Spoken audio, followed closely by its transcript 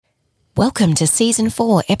Welcome to Season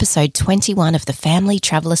 4, Episode 21 of the Family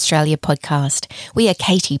Travel Australia podcast. We are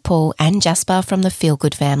Katie, Paul and Jasper from the Feel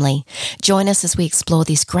Good family. Join us as we explore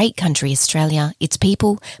this great country, Australia, its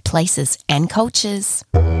people, places and cultures.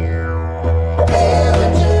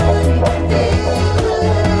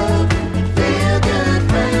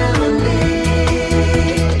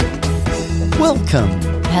 Welcome.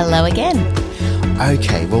 Hello again.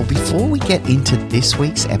 Okay, well, before we get into this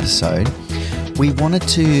week's episode, we wanted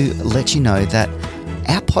to let you know that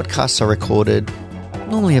our podcasts are recorded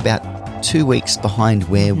normally about 2 weeks behind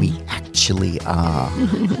where we actually are.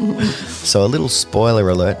 So a little spoiler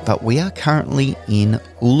alert, but we are currently in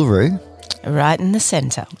Uluru. Right in the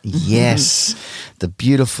centre. Yes, the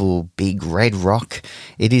beautiful big red rock.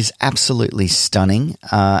 It is absolutely stunning.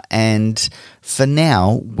 And for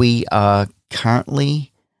now, we are currently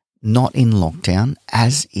not in lockdown,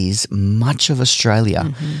 as is much of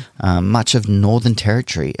Australia, much of Northern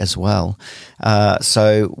Territory as well.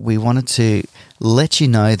 So we wanted to let you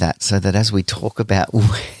know that, so that as we talk about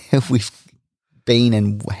where we've been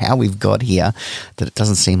and how we've got here, that it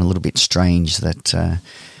doesn't seem a little bit strange that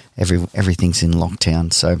everything's in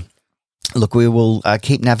lockdown. So look, we will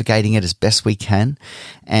keep navigating it as best we can,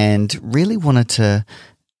 and really wanted to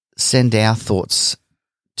send our thoughts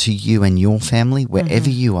to you and your family, wherever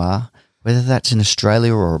you are, whether that's in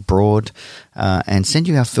Australia or abroad, and send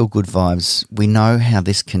you our feel-good vibes. We know how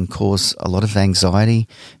this can cause a lot of anxiety,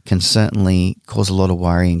 can certainly cause a lot of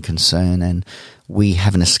worry and concern, and we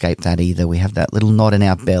haven't escaped that either. We have that little knot in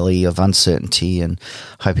our belly of uncertainty and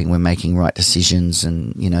hoping we're making right decisions,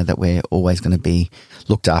 and, you know, that we're always going to be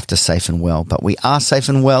looked after safe and well. But we are safe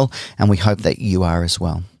and well, and we hope that you are as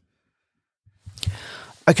well.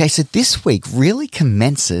 Okay, so this week really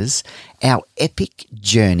commences our epic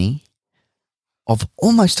journey of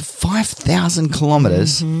almost 5,000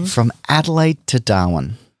 kilometres from Adelaide to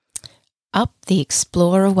Darwin. Up the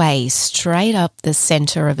Explorer Way, straight up the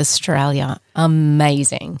centre of Australia.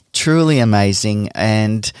 Amazing. Truly amazing,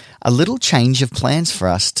 and a little change of plans for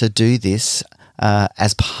us to do this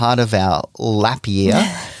as part of our lap year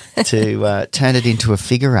to turn it into a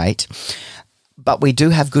figure eight. But we do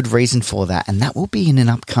have good reason for that, and that will be in an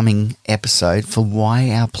upcoming episode for why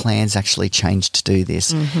our plans actually changed to do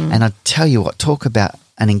this. And I tell you what, talk about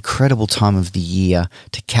an incredible time of the year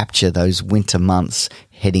to capture those winter months,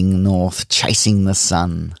 heading north, chasing the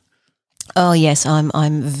sun. Oh yes,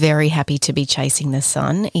 I'm very happy to be chasing the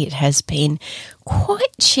sun. It has been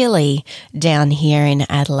quite chilly down here in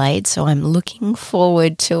Adelaide, so I'm looking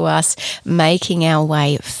forward to us making our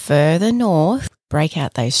way further north. Break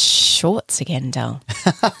out those shorts again, Dal.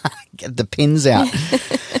 Get the pins out.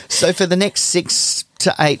 So for the next 6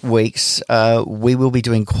 to 8 weeks, we will be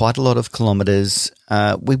doing quite a lot of kilometres.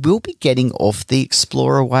 We will be getting off the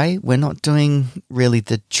Explorer Way. We're not doing really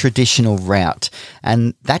the traditional route,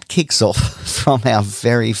 and that kicks off from our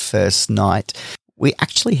very first night. We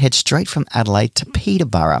actually head straight from Adelaide to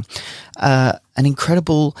Peterborough, an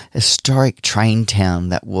incredible historic train town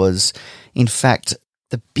that was, in fact,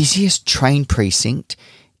 the busiest train precinct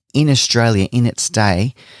in Australia in its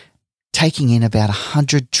day, taking in about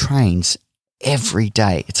 100 trains every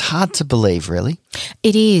day. It's hard to believe, really.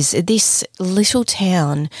 It is. This little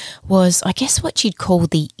town was, I guess, what you'd call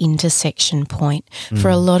the intersection point for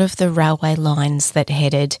a lot of the railway lines that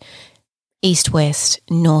headed east-west,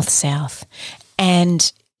 north-south.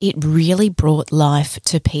 And it really brought life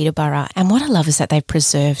to Peterborough. And what I love is that they've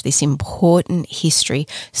preserved this important history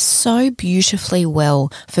so beautifully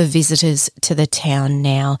well for visitors to the town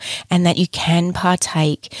now, and that you can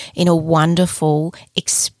partake in a wonderful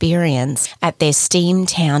experience at their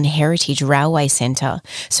Steamtown Heritage Railway Centre.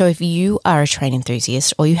 So if you are a train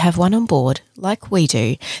enthusiast or you have one on board, like we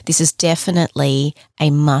do, this is definitely a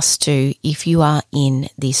must-do if you are in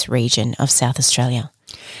this region of South Australia.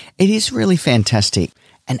 It is really fantastic.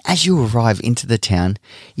 And as you arrive into the town,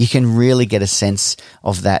 you can really get a sense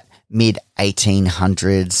of that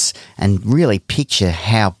mid-1800s and really picture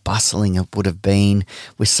how bustling it would have been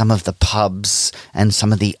with some of the pubs and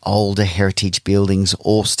some of the older heritage buildings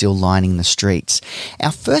all still lining the streets.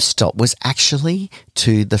 Our first stop was actually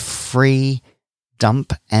to the free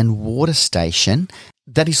dump and water station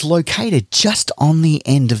that is located just on the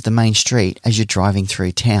end of the main street as you're driving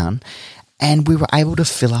through town. And we were able to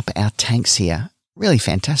fill up our tanks here. Really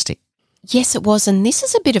fantastic. Yes, it was. And this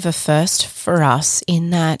is a bit of a first for us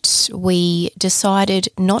in that we decided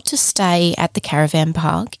not to stay at the caravan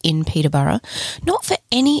park in Peterborough, not for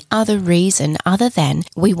any other reason other than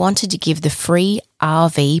we wanted to give the free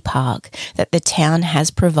RV park that the town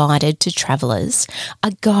has provided to travellers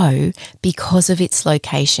a go because of its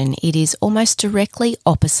location. It is almost directly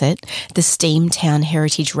opposite the Steamtown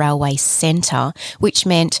Heritage Railway Centre, which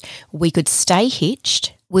meant we could stay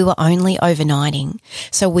hitched. We were only overnighting,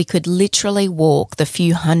 so we could literally walk the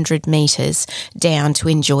few hundred metres down to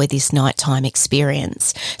enjoy this nighttime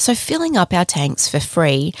experience. So filling up our tanks for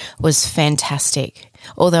free was fantastic.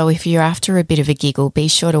 Although if you're after a bit of a giggle, be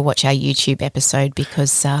sure to watch our YouTube episode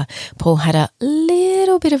because Paul had a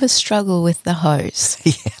little bit of a struggle with the hose.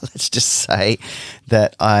 Yeah, let's just say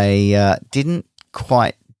that I didn't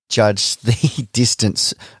quite judge the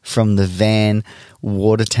distance from the van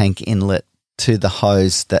water tank inlet to the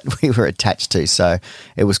hose that we were attached to. So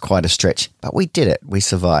it was quite a stretch, but we did it. We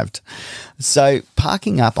survived. So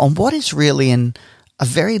parking up on what is really a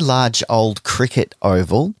very large old cricket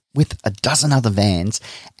oval with a dozen other vans.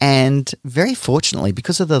 And very fortunately,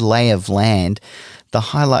 because of the lay of land, the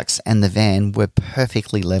Hilux and the van were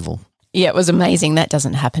perfectly level. Yeah, it was amazing. That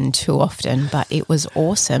doesn't happen too often, but it was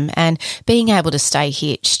awesome. And being able to stay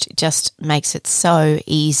hitched just makes it so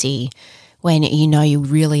easy when you know you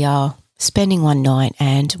really are spending one night,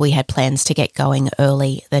 and we had plans to get going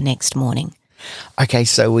early the next morning. Okay,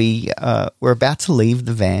 so we were about to leave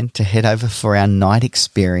the van to head over for our night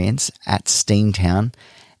experience at Steamtown,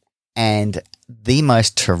 and the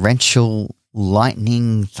most torrential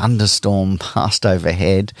lightning thunderstorm passed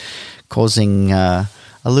overhead, causing a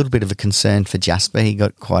little bit of a concern for Jasper. He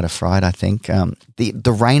got quite a fright, I think.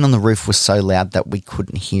 The rain on the roof was so loud that we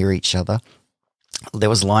couldn't hear each other. There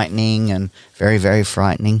was lightning and very, very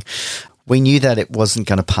frightening. We knew that it wasn't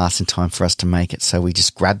going to pass in time for us to make it, so we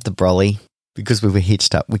just grabbed the brolly. Because we were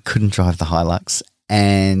hitched up, we couldn't drive the Hilux,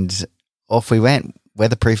 and off we went.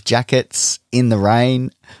 Weatherproof jackets, in the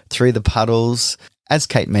rain, through the puddles. As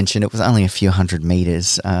Kate mentioned, it was only a few hundred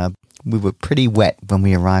metres. We were pretty wet when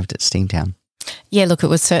we arrived at Steamtown. Yeah, look, it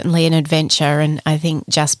was certainly an adventure, and I think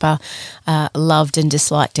Jasper loved and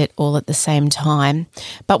disliked it all at the same time.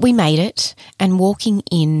 But we made it, and walking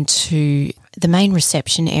into the main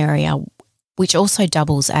reception area, which also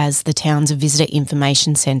doubles as the town's visitor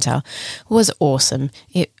information centre, was awesome.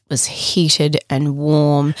 It was heated and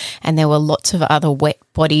warm, and there were lots of other wet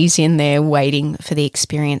bodies in there waiting for the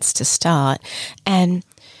experience to start. And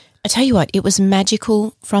I tell you what, it was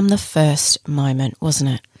magical from the first moment,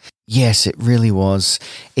 wasn't it? Yes, it really was.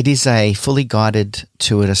 It is a fully guided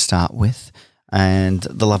tour to start with, and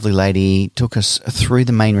the lovely lady took us through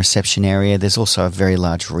the main reception area. There's also a very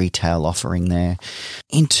large retail offering there,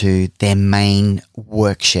 into their main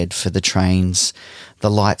work shed for the trains. The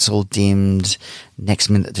lights all dimmed. Next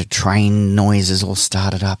minute, the train noises all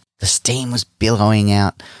started up. The steam was billowing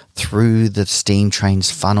out through the steam train's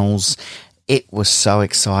funnels. It was so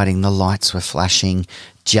exciting. The lights were flashing.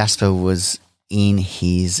 Jasper was in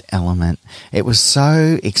his element. It was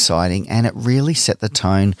so exciting, and it really set the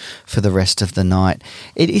tone for the rest of the night.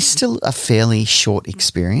 It is still a fairly short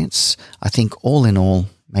experience. I think all in all,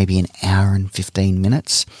 maybe an hour and 15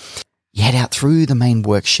 minutes. You head out through the main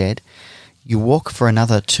work shed. You walk for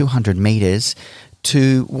another 200 metres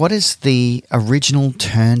to what is the original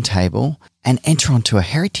turntable and enter onto a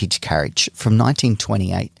heritage carriage from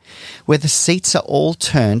 1928, where the seats are all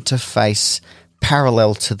turned to face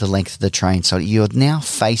parallel to the length of the train. So you're now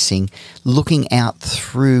facing, looking out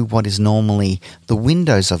through what is normally the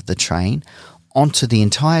windows of the train onto the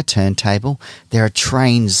entire turntable. There are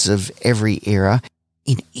trains of every era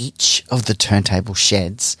in each of the turntable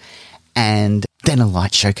sheds, and then a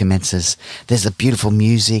light show commences. There's the beautiful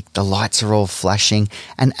music, the lights are all flashing,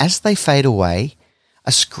 and as they fade away,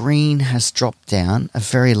 a screen has dropped down, a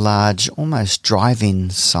very large, almost drive-in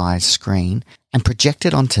size screen, and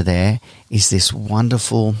projected onto there is this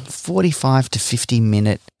wonderful 45 to 50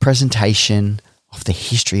 minute presentation of the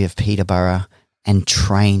history of Peterborough and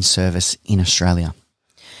train service in Australia.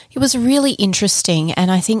 It was really interesting, and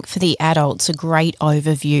I think for the adults, a great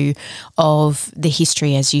overview of the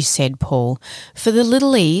history, as you said, Paul. For the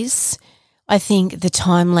littlies, I think the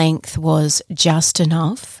time length was just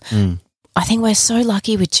enough. I think we're so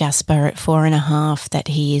lucky with Jasper at 4.5 that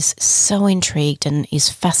he is so intrigued and is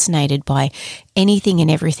fascinated by anything and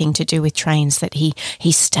everything to do with trains that he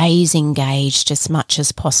stays engaged as much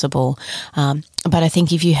as possible. But I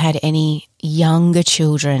think if you had any younger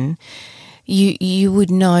children, you would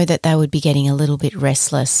know that they would be getting a little bit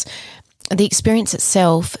restless. The experience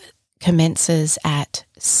itself commences at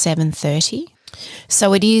 7:30,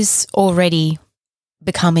 so it is already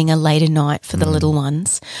becoming a later night for the little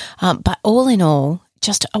ones. But all in all,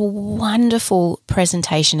 just a wonderful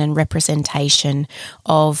presentation and representation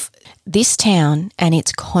of this town and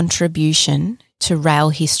its contribution to rail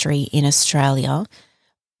history in Australia,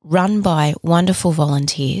 run by wonderful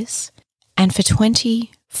volunteers. And for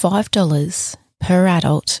 $25 per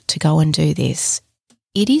adult to go and do this,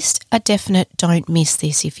 it is a definite don't miss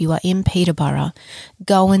this. If you are in Peterborough,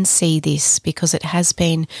 go and see this, because it has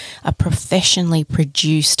been a professionally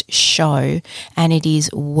produced show and it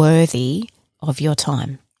is worthy of your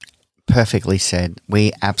time. Perfectly said.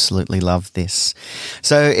 We absolutely love this.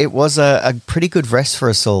 So it was a pretty good rest for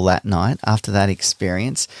us all that night after that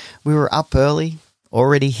experience. We were up early,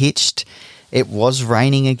 already hitched. It was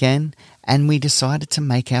raining again, and we decided to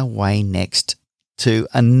make our way next to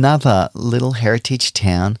another little heritage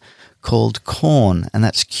town called Quorn, and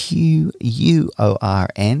that's Quorn,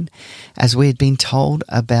 as we had been told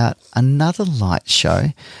about another light show.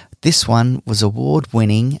 This one was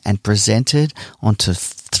award-winning and presented onto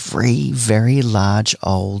 3 very large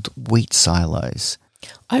old wheat silos.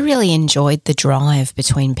 I really enjoyed the drive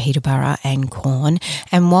between Peterborough and Quorn,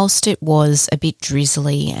 and whilst it was a bit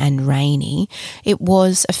drizzly and rainy, it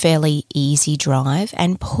was a fairly easy drive.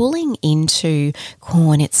 And pulling into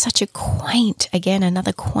Quorn, it's such a quaint, again,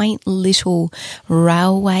 another quaint little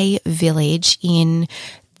railway village in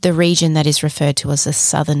the region that is referred to as the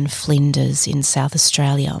Southern Flinders in South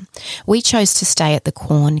Australia. We chose to stay at the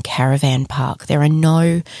Quorn Caravan Park. There are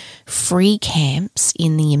no free camps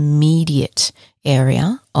in the immediate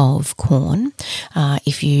area of Quorn.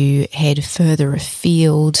 If you head further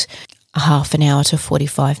afield, half an hour to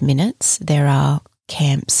 45 minutes, there are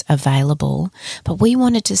camps available, but we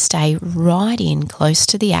wanted to stay right in close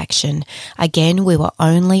to the action. Again, we were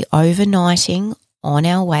only overnighting on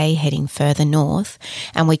our way heading further north,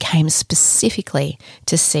 and we came specifically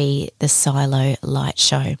to see the Silo Light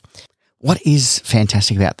Show. What is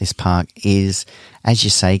fantastic about this park is, as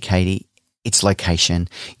you say, Katie, its location.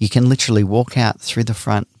 You can literally walk out through the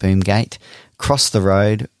front boom gate, cross the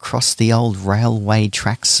road, cross the old railway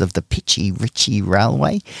tracks of the Pitchy Ritchie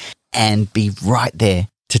Railway, and be right there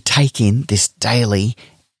to take in this daily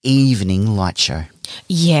evening light show.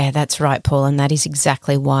 Yeah, that's right, Paul, and that is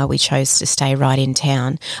exactly why we chose to stay right in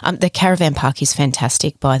town. The caravan park is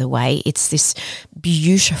fantastic, by the way. It's this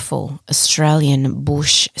beautiful Australian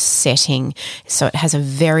bush setting, so it has a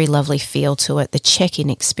very lovely feel to it. The check-in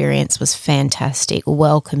experience was fantastic,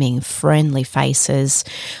 welcoming, friendly faces.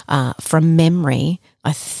 From memory,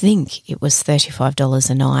 I think it was $35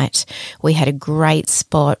 a night. We had a great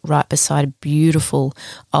spot right beside a beautiful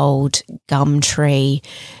old gum tree.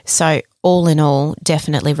 So all in all,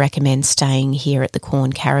 definitely recommend staying here at the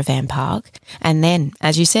Quorn Caravan Park. And then,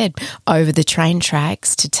 as you said, over the train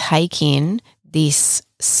tracks to take in this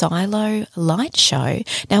Silo Light Show.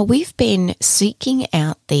 Now, we've been seeking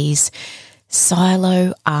out these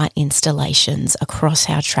silo art installations across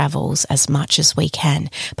our travels as much as we can,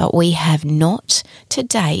 but we have not to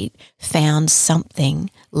date found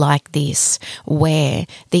something like this where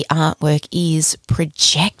the artwork is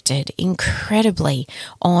projected incredibly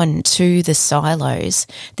onto the silos.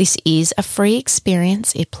 This is a free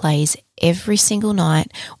experience. It plays every single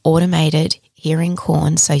night, automated here in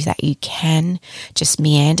Quorn, so that you can just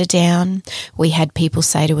meander down. We had people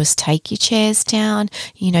say to us, take your chairs down,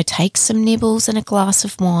 take some nibbles and a glass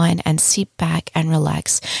of wine and sit back and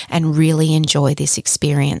relax and really enjoy this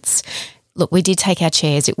experience. Look, we did take our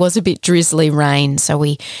chairs. It was a bit drizzly rain, so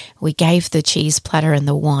we gave the cheese platter and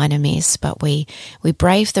the wine a miss, but we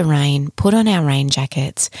braved the rain, put on our rain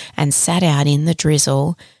jackets and sat out in the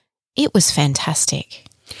drizzle. It was fantastic.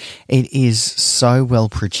 It is so well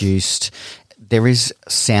produced. There is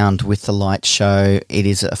sound with the light show. It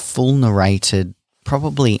is a full narrated,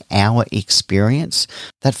 probably hour experience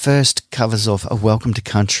that first covers off a welcome to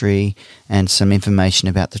country and some information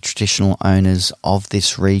about the traditional owners of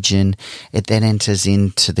this region. It then enters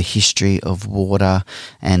into the history of water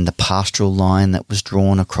and the pastoral line that was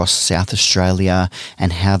drawn across South Australia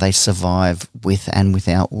and how they survive with and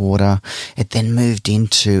without water. It then moved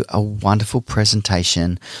into a wonderful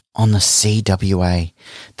presentation on the CWA,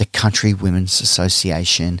 the Country Women's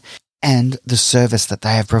Association, and the service that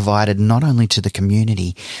they have provided not only to the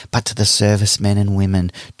community, but to the servicemen and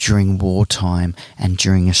women during wartime and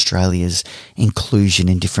during Australia's inclusion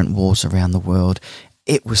in different wars around the world.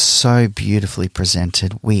 It was so beautifully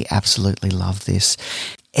presented. We absolutely love this.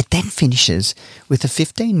 It then finishes with a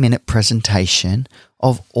 15-minute presentation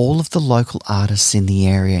of all of the local artists in the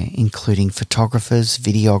area, including photographers,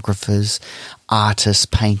 videographers, artists,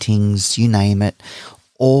 paintings, you name it,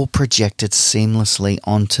 all projected seamlessly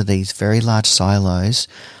onto these very large silos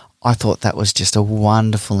I thought that was just a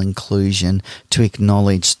wonderful inclusion to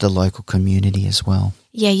acknowledge the local community as well.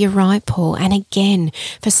 Yeah, you're right, Paul. And again,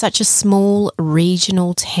 for such a small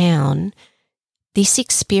regional town, this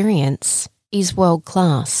experience is world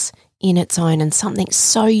class in its own and something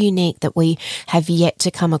so unique that we have yet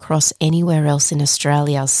to come across anywhere else in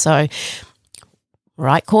Australia. So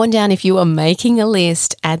write Quorn down if you are making a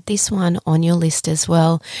list. Add this one on your list as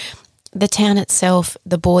well. The town itself,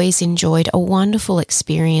 the boys enjoyed a wonderful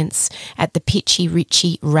experience at the Pitchy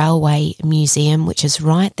Ritchie Railway Museum, which is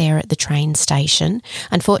right there at the train station.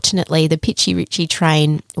 Unfortunately, the Pitchy Ritchie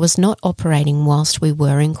train was not operating whilst we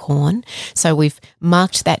were in Quorn, so we've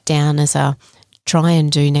marked that down as a try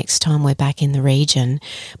and do next time we're back in the region.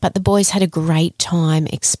 But the boys had a great time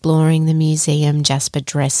exploring the museum. Jasper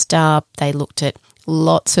dressed up. They looked at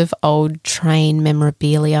lots of old train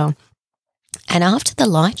memorabilia. And after the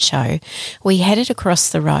light show, we headed across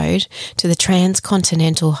the road to the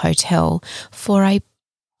Transcontinental Hotel for a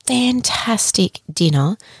fantastic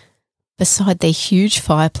dinner beside their huge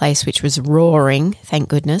fireplace, which was roaring, thank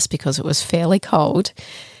goodness, because it was fairly cold,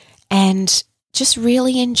 and just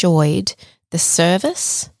really enjoyed the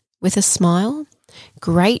service with a smile,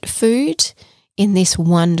 great food in this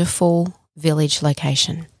wonderful village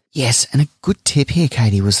location. Yes, and a good tip here,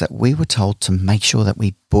 Katie, was that we were told to make sure that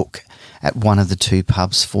we book at one of the two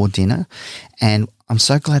pubs for dinner. And I'm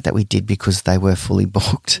so glad that we did because they were fully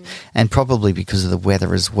booked and probably because of the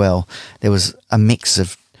weather as well. There was a mix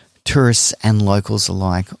of tourists and locals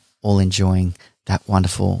alike all enjoying that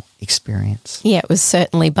wonderful experience. Yeah, it was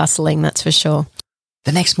certainly bustling, that's for sure.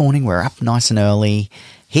 The next morning, we're up nice and early,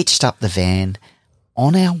 hitched up the van,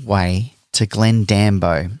 on our way to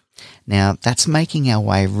Glendambo. Now, that's making our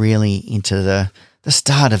way really into the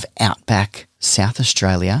start of outback South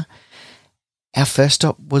Australia. Our first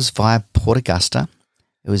stop was via Port Augusta.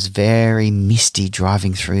 It was very misty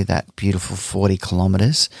driving through that beautiful 40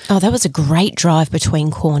 kilometres. Oh, that was a great drive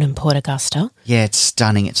between Quorn and Port Augusta. Yeah, it's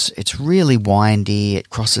stunning. It's really windy.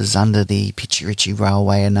 It crosses under the Pitchy Ritchie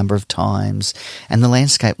Railway a number of times. And the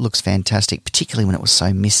landscape looks fantastic, particularly when it was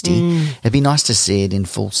so misty. It'd be nice to see it in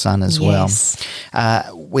full sun as well.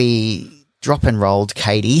 We drop and rolled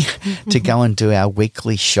Katie to go and do our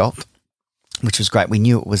weekly shop, which was great. We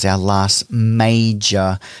knew it was our last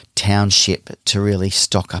major township to really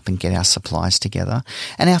stock up and get our supplies together.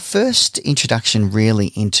 And our first introduction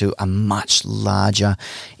really into a much larger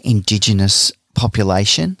Indigenous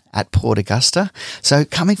population at Port Augusta. So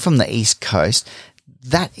coming from the East Coast,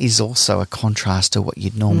 that is also a contrast to what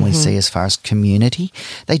you'd normally see as far as community.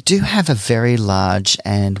 They do have a very large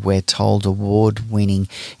and, we're told, award-winning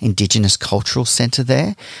Indigenous cultural centre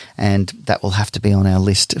there, and that will have to be on our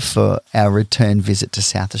list for our return visit to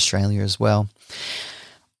South Australia as well.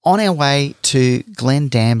 On our way to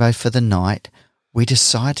Glendambo for the night, we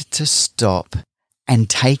decided to stop and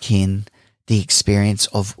take in the experience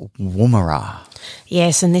of Woomera.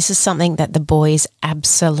 Yes, and this is something that the boys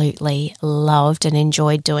absolutely loved and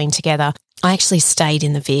enjoyed doing together. I actually stayed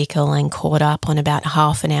in the vehicle and caught up on about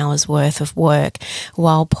half an hour's worth of work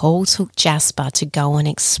while Paul took Jasper to go and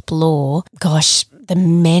explore, the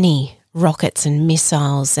many rockets and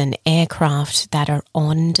missiles and aircraft that are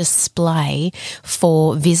on display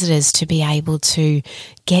for visitors to be able to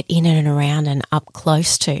get in and around and up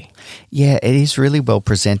close to. Yeah, it is really well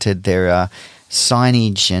presented. There are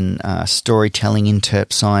signage and storytelling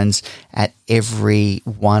interp signs at every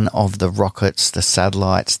one of the rockets, the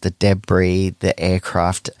satellites, the debris, the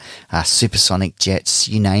aircraft, supersonic jets,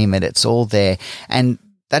 you name it, it's all there. And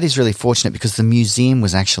that is really fortunate because the museum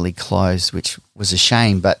was actually closed, which was a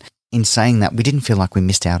shame, but in saying that, we didn't feel like we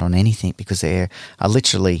missed out on anything because there are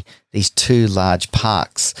literally these two large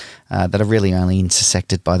parks that are really only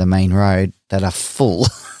intersected by the main road that are full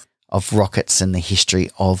of rockets and the history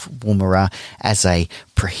of Woomera as a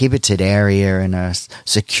prohibited area and a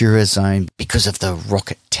secure zone because of the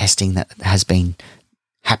rocket testing that has been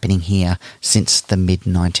happening here since the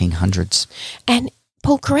mid-1900s. And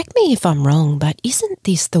Paul, correct me if I'm wrong, but isn't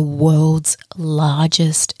this the world's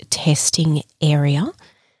largest testing area?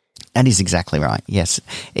 That is exactly right. Yes,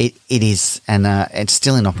 it is. And it's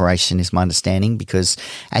still in operation is my understanding because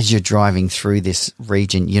as you're driving through this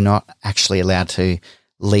region, you're not actually allowed to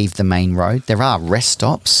leave the main road. There are rest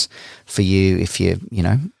stops for you if you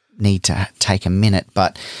need to take a minute,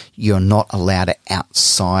 but you're not allowed to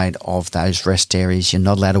outside of those rest areas. You're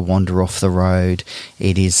not allowed to wander off the road.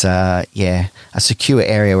 It is, a secure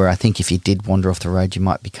area where I think if you did wander off the road, you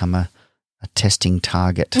might become a testing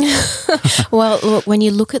target. Well, look, when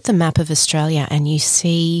you look at the map of Australia and you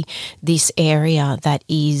see this area that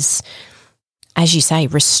is, as you say,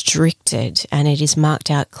 restricted and it is marked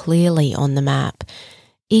out clearly on the map,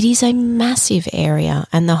 It is a massive area,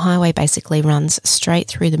 and the highway basically runs straight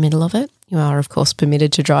through the middle of it. You are, of course,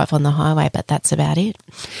 permitted to drive on the highway, but that's about it.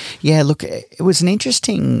 Yeah, look, it was an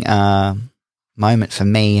interesting moment for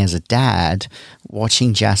me as a dad,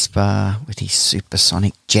 watching Jasper with his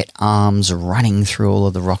supersonic jet arms running through all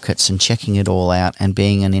of the rockets and checking it all out, and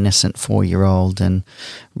being an innocent 4-year-old and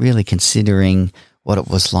really considering what it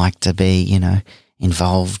was like to be, you know,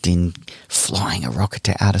 involved in flying a rocket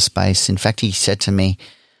to outer space. In fact, he said to me,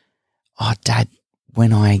 "Oh, Dad,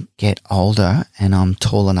 when I get older and I'm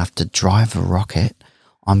tall enough to drive a rocket,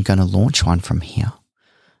 I'm going to launch one from here."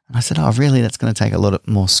 And I said, "Oh, really? That's going to take a lot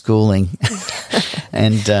more schooling."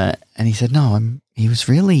 and he said, "No, he was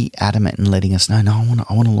really adamant in letting us know, no,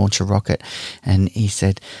 I want to launch a rocket." And he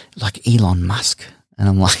said, like Elon Musk. And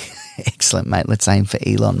I'm like, excellent, mate. Let's aim for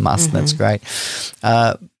Elon Musk. Mm-hmm. That's great.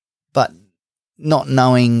 But not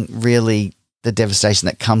knowing really the devastation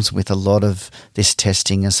that comes with a lot of this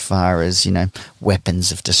testing, as far as, you know,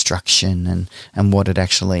 weapons of destruction and what it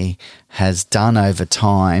actually has done over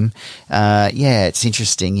time. It's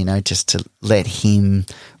interesting, you know, just to let him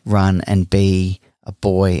run and be a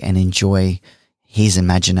boy and enjoy his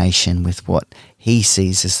imagination with what he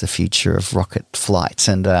sees as the future of rocket flight.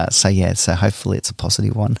 And so hopefully it's a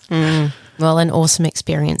positive one. Well, an awesome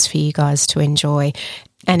experience for you guys to enjoy.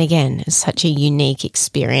 And again, it's such a unique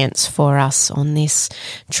experience for us on this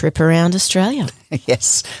trip around Australia.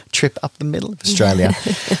 Yes, trip up the middle of Australia.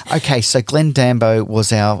 Okay, so Glendambo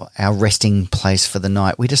was our resting place for the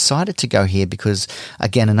night. We decided to go here because,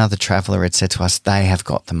 again, another traveller had said to us they have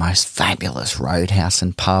got the most fabulous roadhouse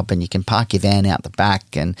and pub, and you can park your van out the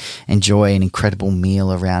back and enjoy an incredible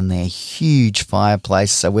meal around their huge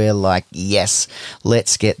fireplace. So we're like, yes,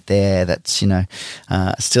 let's get there. That's, you know,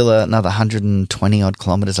 still another 120 odd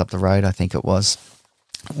kilometres up the road, I think it was.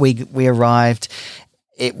 We arrived.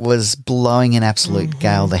 It was blowing an absolute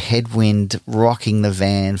gale, the headwind rocking the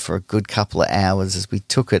van for a good couple of hours as we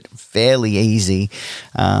took it fairly easy.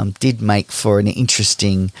 Did make for an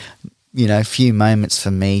interesting, you know, few moments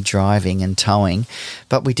for me driving and towing.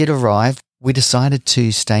 But we did arrive. We decided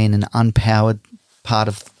to stay in an unpowered part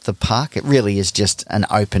of the park. It really is just an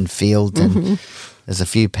open field, and there's a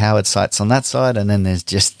few powered sites on that side, and then there's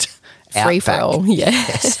just free for all.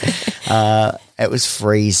 Yes. It was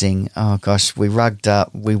freezing. Oh, gosh, we rugged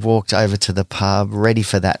up. We walked over to the pub, ready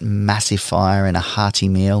for that massive fire and a hearty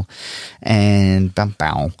meal. And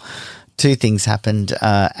two things happened.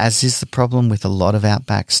 As is the problem with a lot of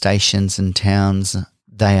outback stations and towns,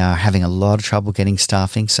 they are having a lot of trouble getting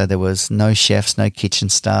staffing. So there was no chefs, no kitchen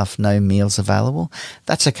staff, no meals available.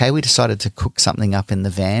 That's okay. We decided to cook something up in the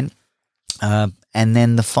van. And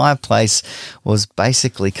then the fireplace was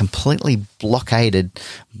basically completely blockaded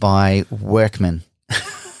by workmen.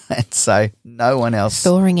 And so no one else...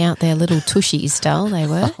 thawing out their little tushies, Dal, they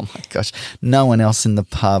were. Oh, my gosh. No one else in the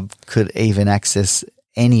pub could even access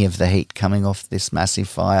any of the heat coming off this massive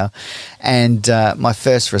fire. And my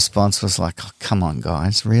first response was like, oh, come on,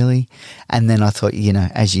 guys, really? And then I thought, you know,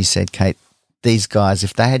 as you said, Kate, these guys,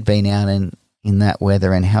 if they had been out in that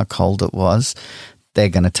weather and how cold it was, they're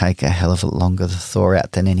going to take a hell of a lot longer to thaw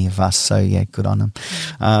out than any of us. So, yeah, good on them.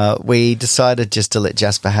 We decided just to let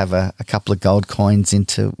Jasper have a couple of gold coins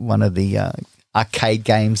into one of the arcade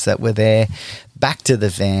games that were there. Back to the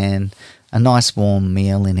van, a nice warm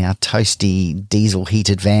meal in our toasty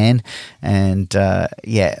diesel-heated van. And,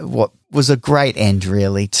 what was a great end,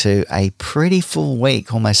 really, to a pretty full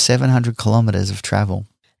week, almost 700 kilometres of travel.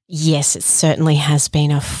 Yes, it certainly has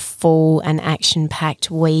been a full and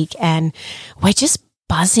action-packed week, and we're just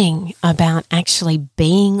buzzing about actually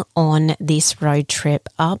being on this road trip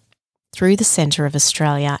up through the centre of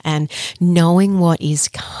Australia and knowing what is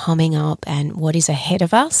coming up and what is ahead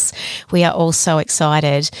of us. We are all so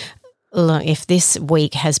excited. Look, if this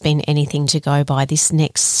week has been anything to go by, this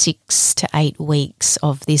next 6 to 8 weeks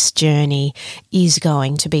of this journey is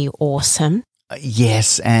going to be awesome.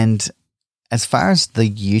 Yes, and as far as the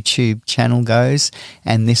YouTube channel goes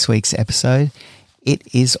and this week's episode,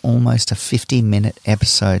 it is almost a 50-minute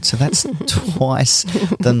episode. So that's twice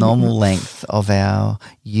the normal length of our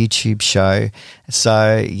YouTube show.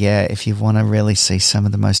 So, yeah, if you want to really see some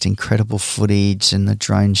of the most incredible footage and the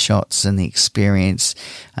drone shots and the experience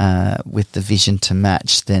with the vision to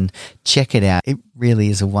match, then check it out. It really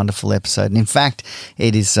is a wonderful episode. And in fact,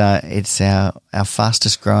 it's our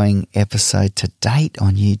fastest growing episode to date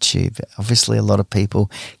on YouTube. Obviously, a lot of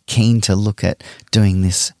people keen to look at doing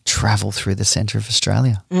this travel through the centre of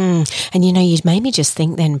Australia. And, you know, you made me just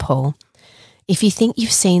think then, Paul, if you think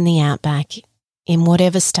you've seen the outback in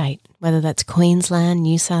whatever state, whether that's Queensland,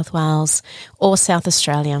 New South Wales or South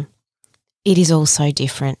Australia, It is all so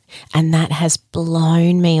different, and that has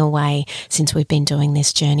blown me away since we've been doing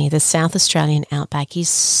this journey. The South Australian outback is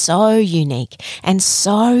so unique and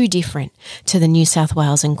so different to the New South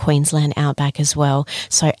Wales and Queensland outback as well.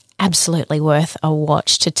 So absolutely worth a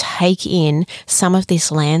watch to take in some of this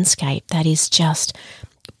landscape that is just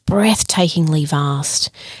breathtakingly vast,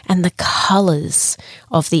 and the colours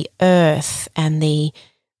of the earth and the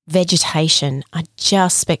vegetation are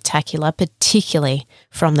just spectacular, particularly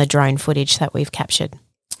from the drone footage that we've captured.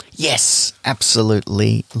 Yes,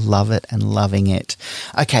 absolutely love it and loving it.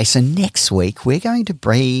 Okay, so next week we're going to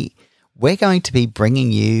be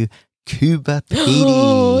bringing you Coober Pedy.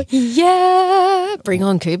 Oh, yeah, bring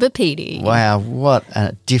on Coober Pedy. Wow, what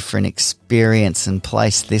a different experience and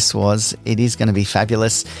place this was. It is going to be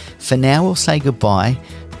fabulous. For now, we'll say goodbye.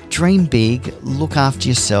 Dream big, look after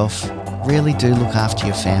yourself, really do look after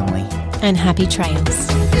your family. And happy trails.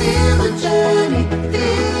 Feel the journey,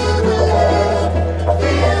 feel the love.